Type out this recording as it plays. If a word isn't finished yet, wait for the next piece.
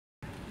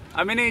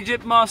I'm in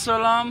Egypt, Marsa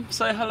alarm.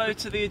 Say hello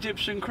to the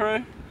Egyptian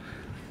crew.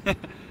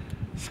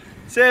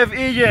 Save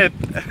Egypt!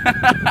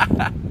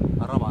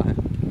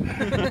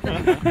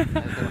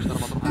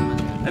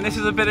 And this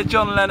is a bit of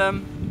John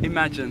Lennon,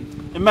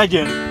 Imagine.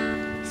 Imagine.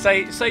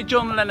 Say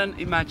John Lennon,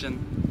 Imagine.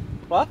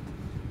 What?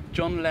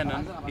 John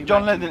Lennon, Imagine.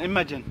 John Lennon,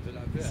 Imagine.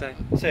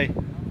 Say.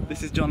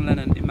 This is John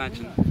Lennon,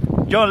 Imagine.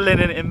 John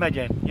Lennon,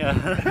 Imagine. Yeah.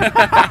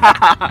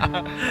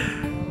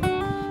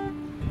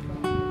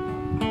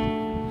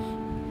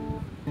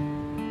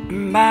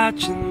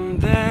 Imagine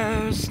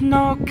there's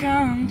no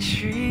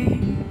country.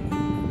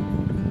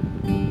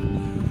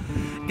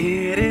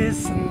 It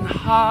isn't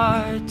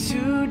hard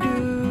to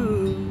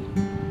do.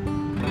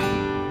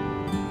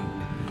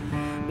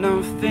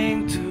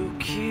 Nothing to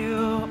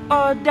kill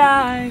or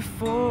die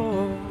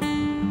for,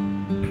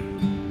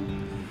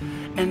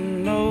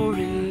 and no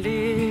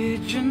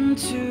religion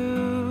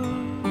too.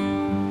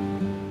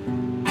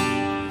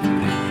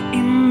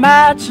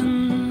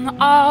 Imagine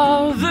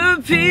all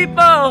the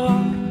people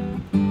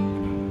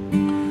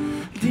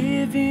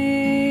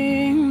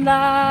living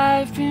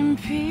life in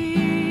peace.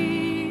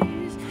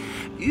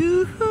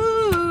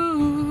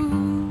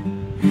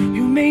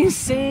 You may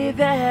say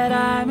that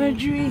I'm a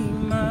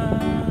dreamer,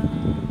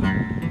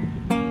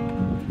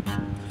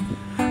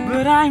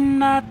 but I'm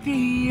not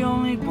the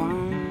only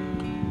one.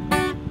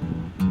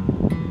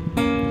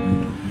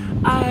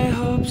 I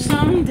hope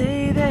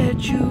someday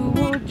that you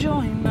will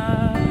join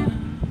us,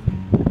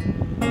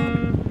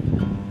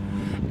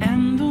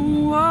 and the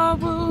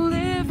world will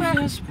live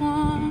as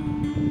one.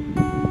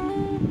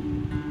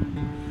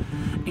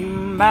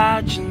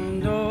 Imagine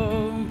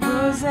no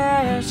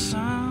possession.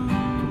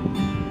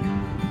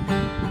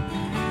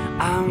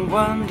 I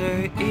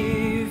wonder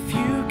if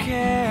you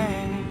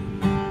can.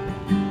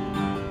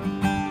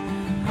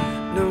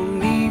 No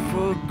need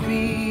for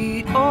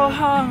greed or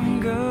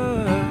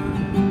hunger.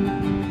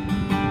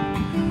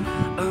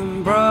 A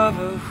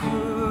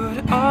brotherhood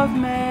of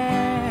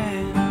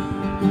man.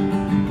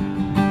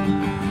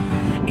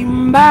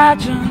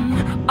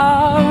 Imagine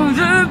all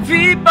the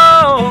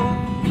people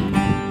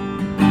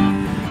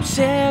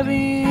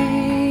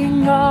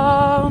sharing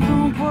all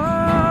the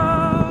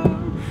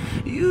world.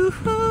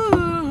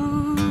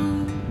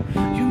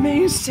 You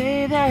may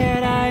say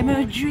that I'm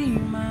a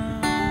dreamer,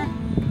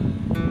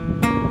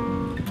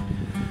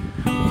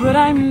 but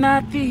I'm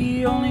not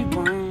the only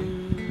one.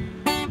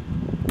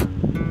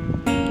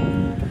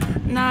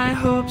 And I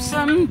hope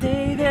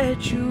someday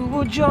that you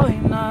will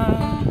join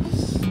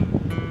us,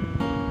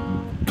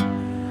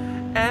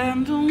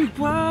 and the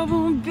world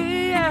will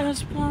be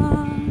as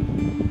one.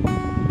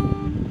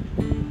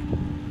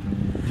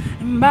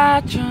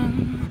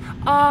 Imagine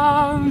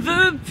all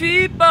the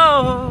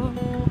people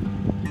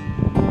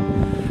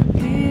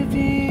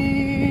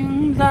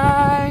living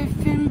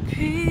life in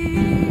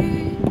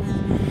peace.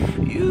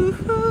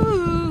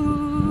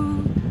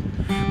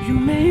 You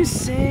may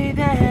say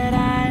that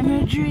I'm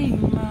a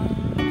dreamer,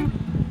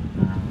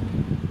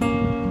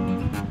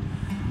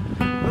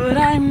 but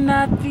I'm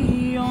not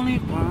the only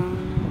one.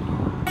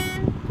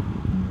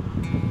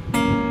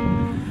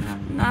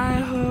 And I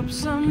hope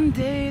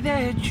someday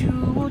that you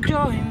will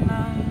join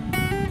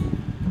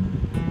us,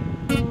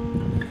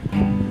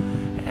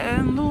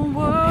 and the